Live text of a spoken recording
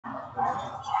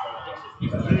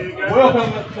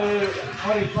Welcome to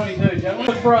 2022, gentlemen.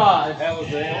 The prize. That was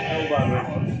the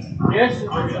elbow. Yes, a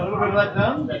little bit of that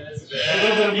done. A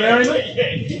little bit of merriment.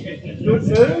 Good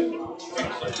food. A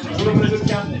little bit of good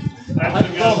company. That's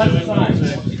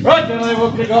the same. Right, gentlemen,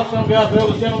 we'll kick off some of our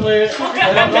builders, gentlemen. They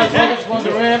don't like pockets, one's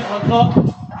around, on top.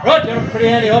 Right, gentlemen, pretty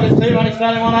handy hot at two, only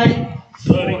starting 180.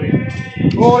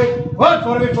 40,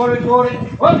 140, 40, 40,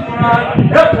 140,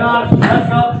 yep, done,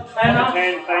 that's up, stand up.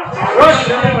 Right,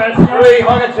 gentlemen, 3,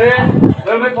 hot at 10, a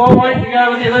little bit more weight to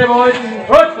go with you there, boys.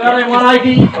 Right, starting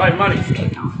 180. Right, money.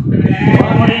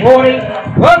 140,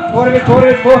 140,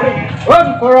 40, 40,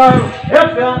 140,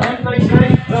 yep, done,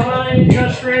 MCC,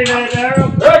 just 3 there,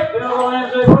 Darryl. Right, gentlemen,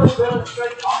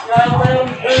 straight, down,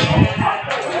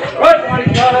 right, money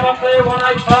started up there,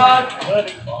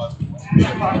 185.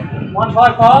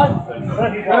 155,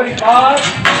 35,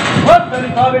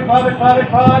 135,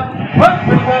 135,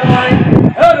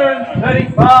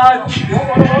 135,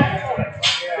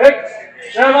 6,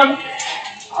 7,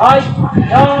 8,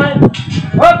 9,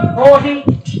 140,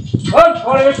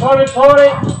 140, 40,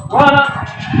 40, 1 up.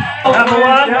 Number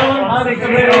 1, I think the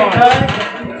middle, okay?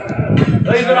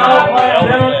 Leave it all,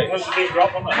 gentlemen. What's the big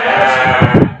drop on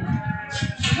that?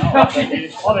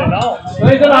 Oh, they're not.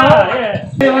 Leave it all, yeah.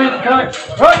 Right,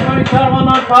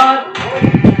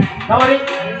 195, 90,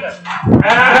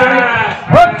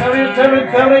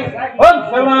 70,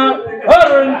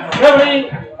 170,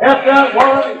 after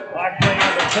 1,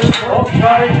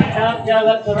 okay, can't go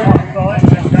that direction.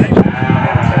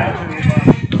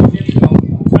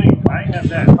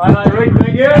 I know, Rick,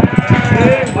 thank you.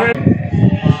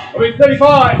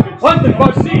 35,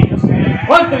 135, 6,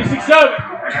 136, 7.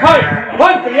 Hey,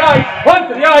 138,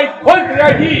 138,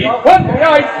 138 here,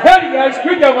 138, how do you guys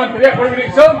could go 138, what do we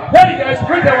do, son? How do you guys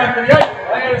could go 138?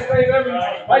 I got to stay there,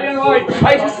 I don't know,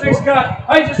 I just the next cut,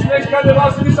 the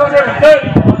last of this on there,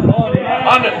 30,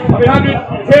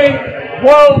 100, 10,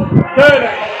 12,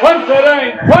 13,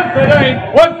 113,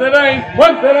 113, 113,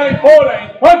 113,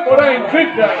 14, 114,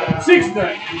 15, 16,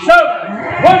 17,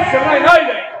 117,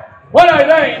 18,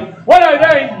 118,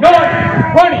 118,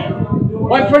 19, 20,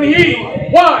 120 here,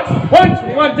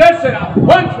 121 dead center,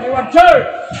 121 2,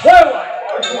 railway,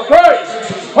 3,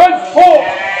 124,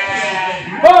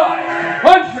 5,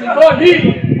 125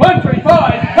 here, 125,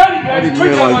 I didn't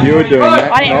realise you were doing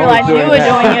that. I didn't realise you were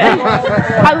doing it.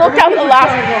 I looked up the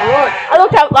last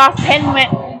 10 and went,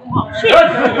 oh shit.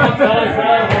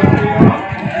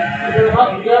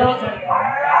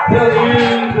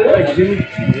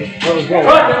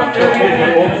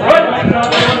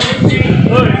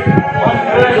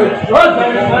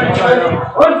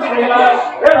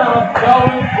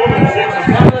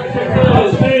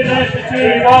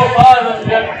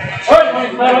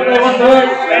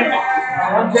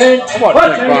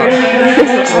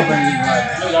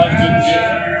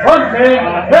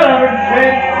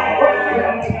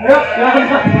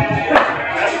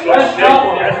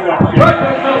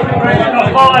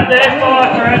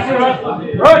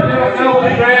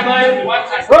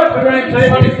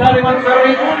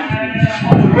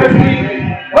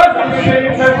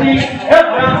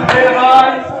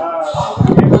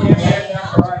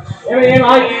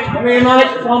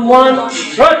 On 1,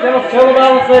 right, that'll fill the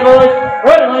balance there, boys.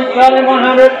 Right, money starting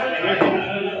 100.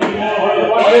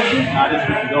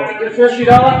 $150. $50.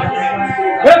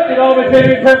 $50,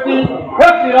 between $50.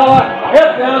 $50.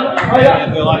 Yep, down. Oh,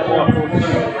 yeah.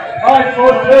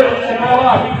 542.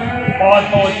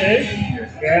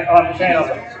 542. Yeah, I'm a fan of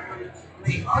it.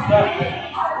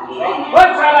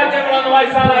 What's that I jump on the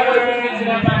way side?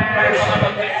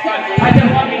 I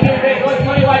just want to get there. What's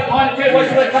 20 white, 102.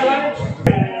 What's the color?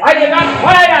 I did not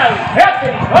play out. Help me.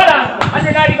 Hold on.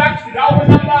 $190 bucks. The old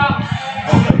number.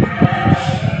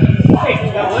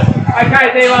 Okay,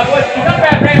 there you are, boys. You got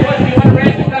that brand, boys. You want a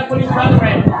brand, just don't put in another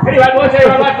brand. Anyway, boys, there you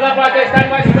are. Right for that right there.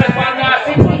 Stand by. First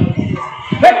 160.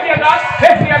 50 of us.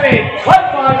 50 of me.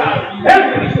 150.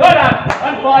 Help me. Hold on.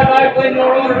 150. When your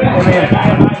order is.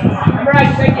 Number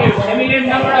 8. Thank you. Eminem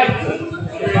number 8.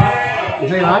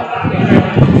 Is he right?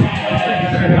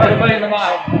 I'll be in the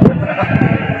mile.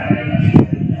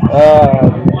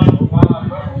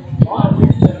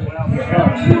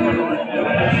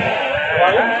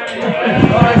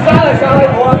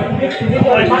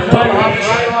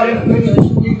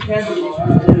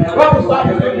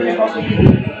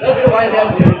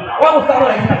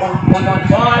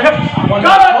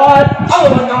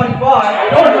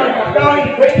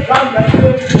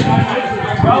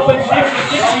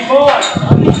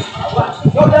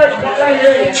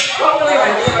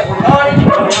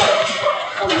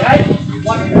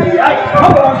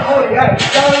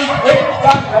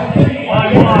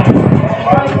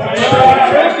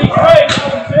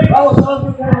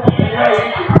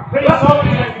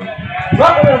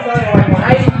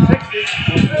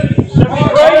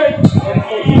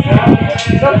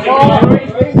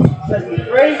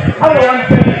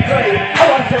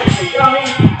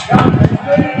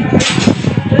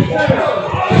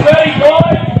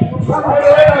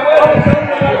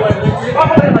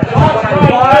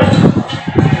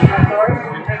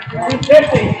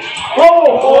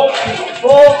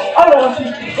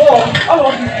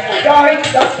 going.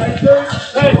 Just take two.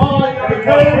 Hey, on.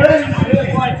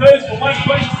 Play twos for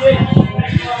 126.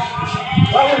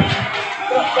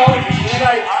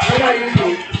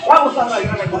 That was something like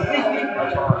 150.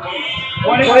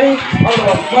 20,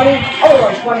 otherwise 20,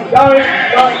 otherwise 20, going,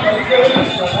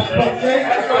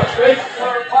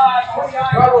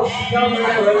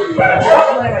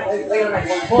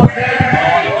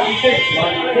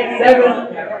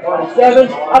 97,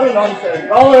 other 97,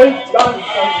 going,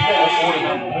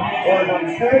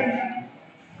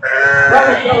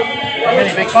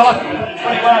 Any big fella? 21.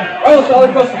 Oh, so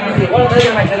it goes to 50. What are they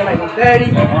going to make?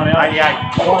 30.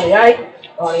 98.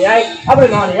 98. Up to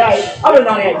 98. Up to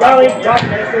 98. Going.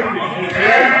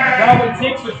 Double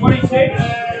 6 for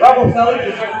 26. Rubble selling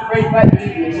for 3 flat.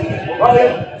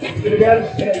 Good again.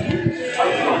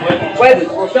 Weathers.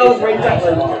 We'll sell 3 flat.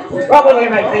 Rubble going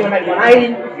to make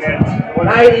 180.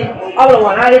 180. Up to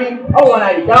 180. Oh,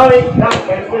 180. Going.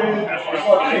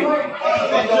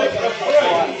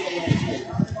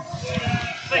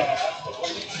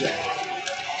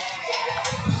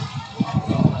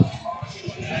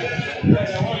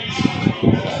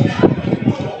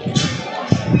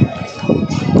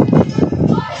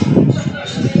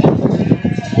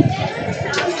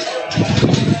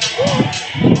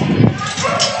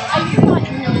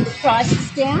 Prices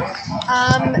down.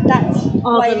 That's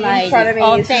lady in front of me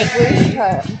is the blue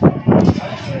shirt.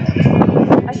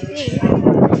 I think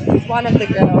it's one of the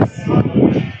girls.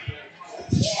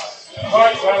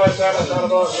 Right, so that's not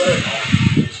about it.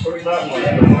 Put him up.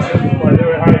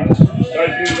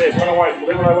 Don't do this. Run away.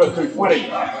 Then when I was 220.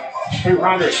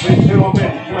 200. These two on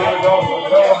bid. $200.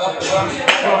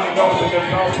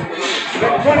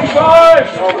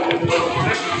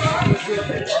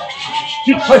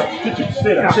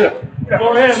 Sit up.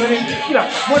 Go ahead, get up.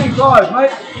 25,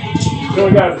 mate. Here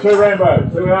we go. 2 rainbows.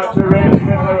 Here we are. 2 rainbows.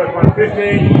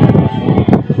 150.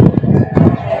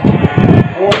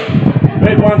 40.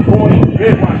 Bid 140.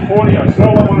 Bid 140. I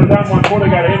still don't want to done 140.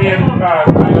 Got any number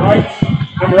 8.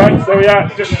 Number 8. There we are.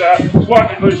 Just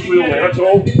slightly loose wheel there. That's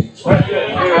all. That's it.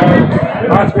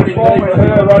 Last bidding for her.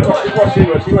 Right. What's she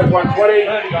was? She was 120.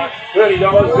 $30.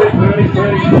 Bid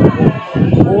 30.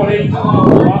 40. 40.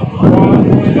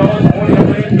 $40.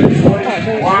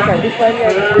 1, 2,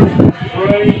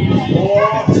 3, 4,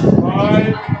 5,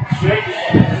 6,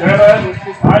 7,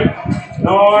 8,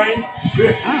 9,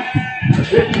 50.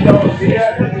 $50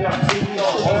 here.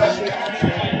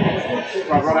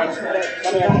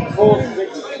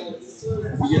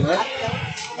 You get that?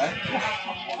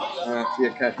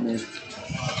 Yeah, catch me.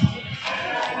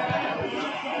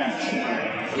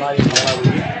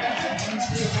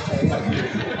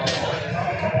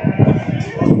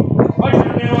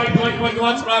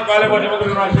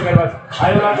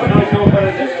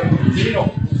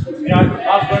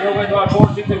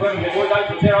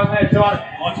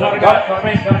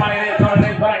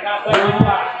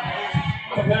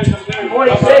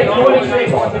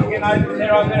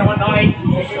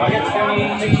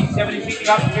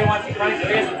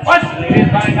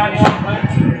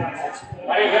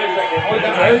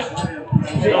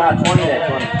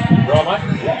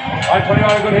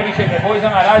 Good heavy shake there, boys.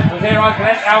 Was there on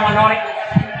correct? Now 190.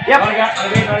 Yep.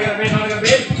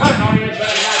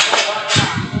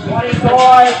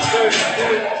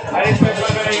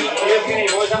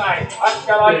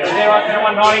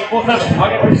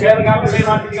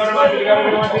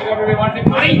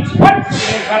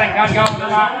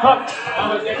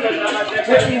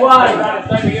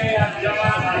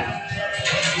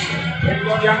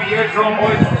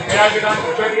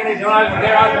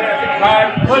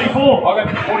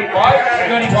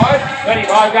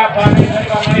 35, got 35,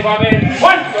 95 in.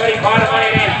 135 of money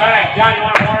in. Bang. John, you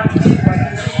want more?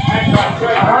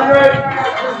 100.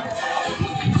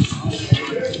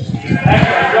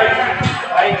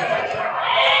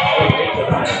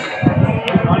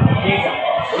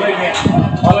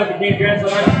 I'll let the game get so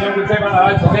much to do the on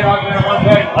the so they're out there on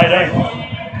 130. I don't.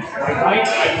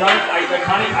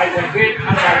 I take bid, and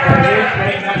I take this,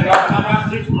 getting that job number,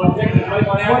 6, 26, 26,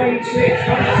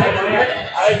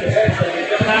 I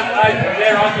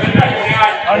there on to the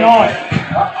I know it.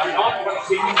 I'm not going to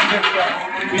see you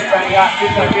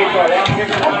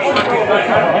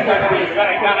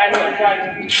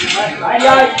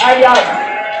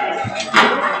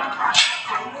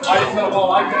I just know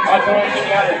all I don't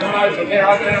think out it. Don't know, so they're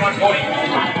out there 140.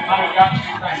 100 got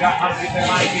 100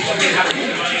 money, people get 100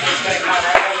 money,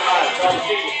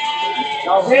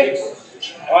 no 6.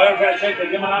 I don't get a check, they're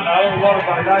giving out a lot of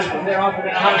my guys, but they're out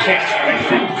there 106.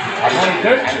 I'm only 2.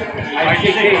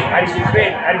 86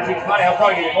 bid, 86 money, I'll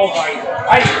probably give you more money.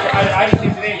 86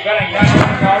 today, better than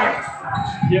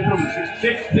Yeah, number 6. 6.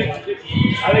 I think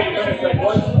you're going to say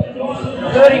what? 32,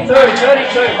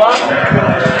 Bob.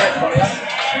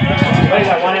 Play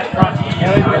that one out front.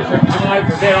 Now let's get some Gemini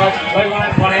for zeros. Play one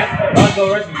out, one out. Runs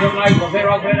over it, Gemini for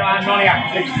zeros, better on 90 out.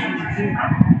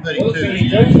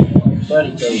 32.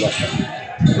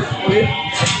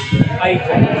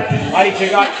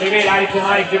 82 got 2 bid, 82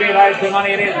 money, 2 bid, 82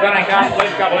 money it is. Gunning gun,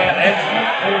 please couple out there.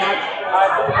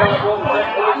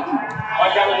 I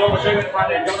got the over 2 in front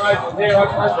there. Gemini for zeros,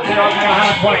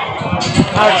 120.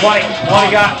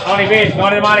 90 got, 90 bids,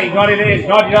 90 money, 90 it is,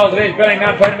 $90 it is. Gunning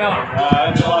gun, 20 million.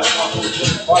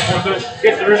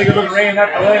 Gets a really good looking ring.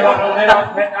 That's a really hot little head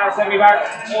up. 70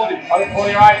 back. 40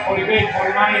 right, 40 big,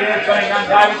 40 money it is. Gunning gun,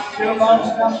 David. Pure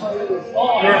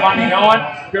money,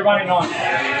 9. Pure money, 9.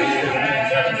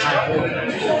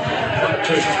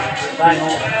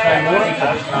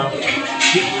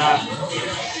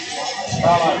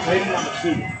 Same order. Number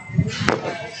 2.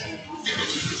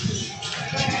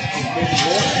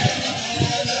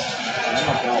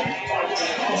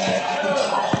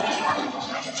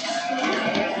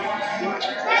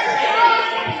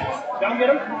 Don't get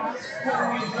him.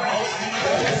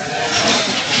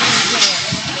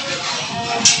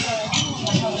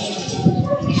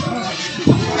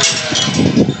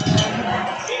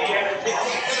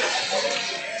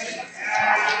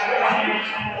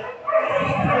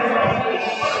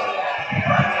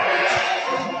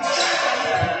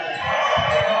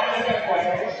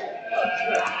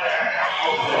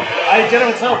 Ladies and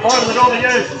gentlemen, so far to the door to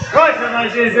use. Right, from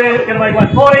those years there, going to make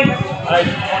 140.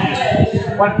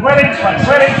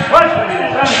 120.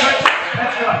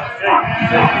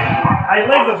 Hey,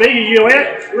 leave the bigger U out.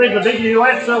 Leave the bigger U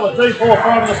out, sell the 2, 4,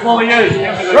 5 of the smaller U's.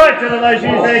 Right, to those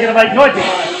U's there, going to make 90.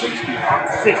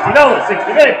 $60.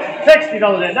 60 big.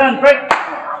 $60 they're done, Brett.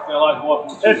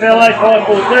 FLA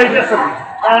 542, just a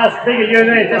bigger U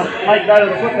there, just make note of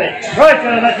the foot there. Right, so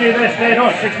that U there, stand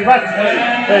on, $60.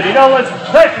 $30.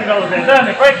 $30 they're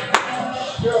done, Brett.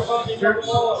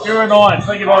 You're a 9.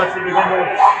 Thank you, boys. Thank you,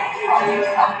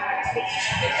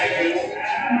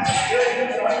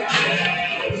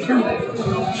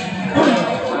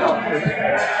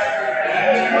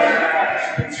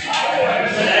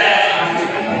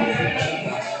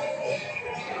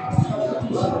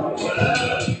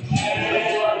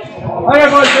 Okay,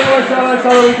 boys, so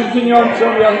we continue on to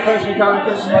some of the other questions coming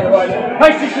questions by the way.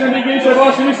 Hey, 6 in the big use of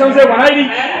Austin, this one's at 180.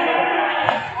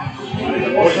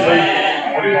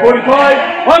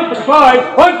 45,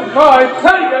 145, 145,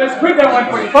 Tony goes quick at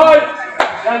 145.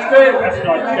 That's good. That's good.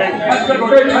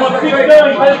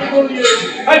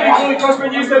 Hey, before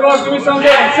Crossman used their box, this one's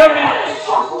at 170.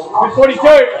 With 42.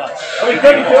 With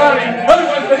 32 only.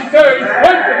 132,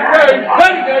 132,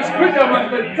 Tony goes quick at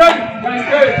 132. That's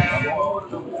good.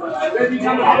 Ready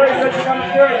number 3, ready number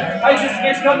 3. Hey, this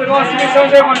next couple of last this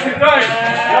one's at 115.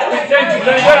 With 10 to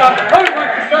go up.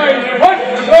 115,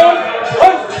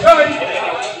 115.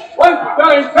 One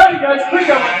goes, Tony goes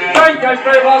quicker, Tony goes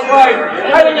very last way.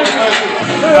 Hey, look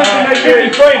at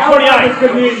 53, 48.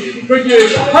 Good news, good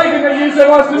news. Taking the use of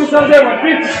last to this one's at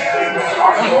 150.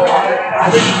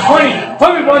 20,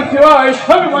 120,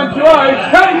 120,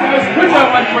 Tony goes quicker,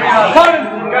 120. Tony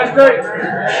goes through.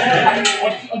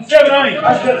 On 17.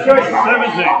 That's good, 17.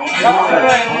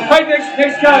 Take next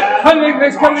cut.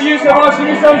 Next cut to use of last to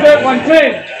this one's at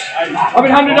 110. I'm at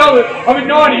 $100, I'm at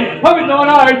 90, I'm at 90,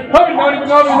 I'm at 90,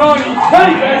 but I'm at 90.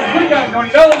 Tony goes quicker,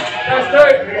 $90. That's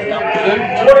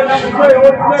through. Order number 3,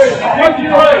 order 2.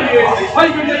 123. How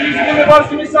you going to use the last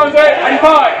to this one's at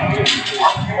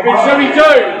 85. I'm at 72.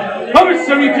 I'm at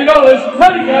 $72.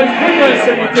 Tony goes quicker,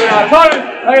 $72. Tony,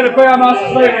 I got to pay our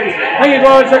master savings. Hang it,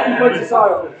 guys, that completes the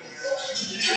sale.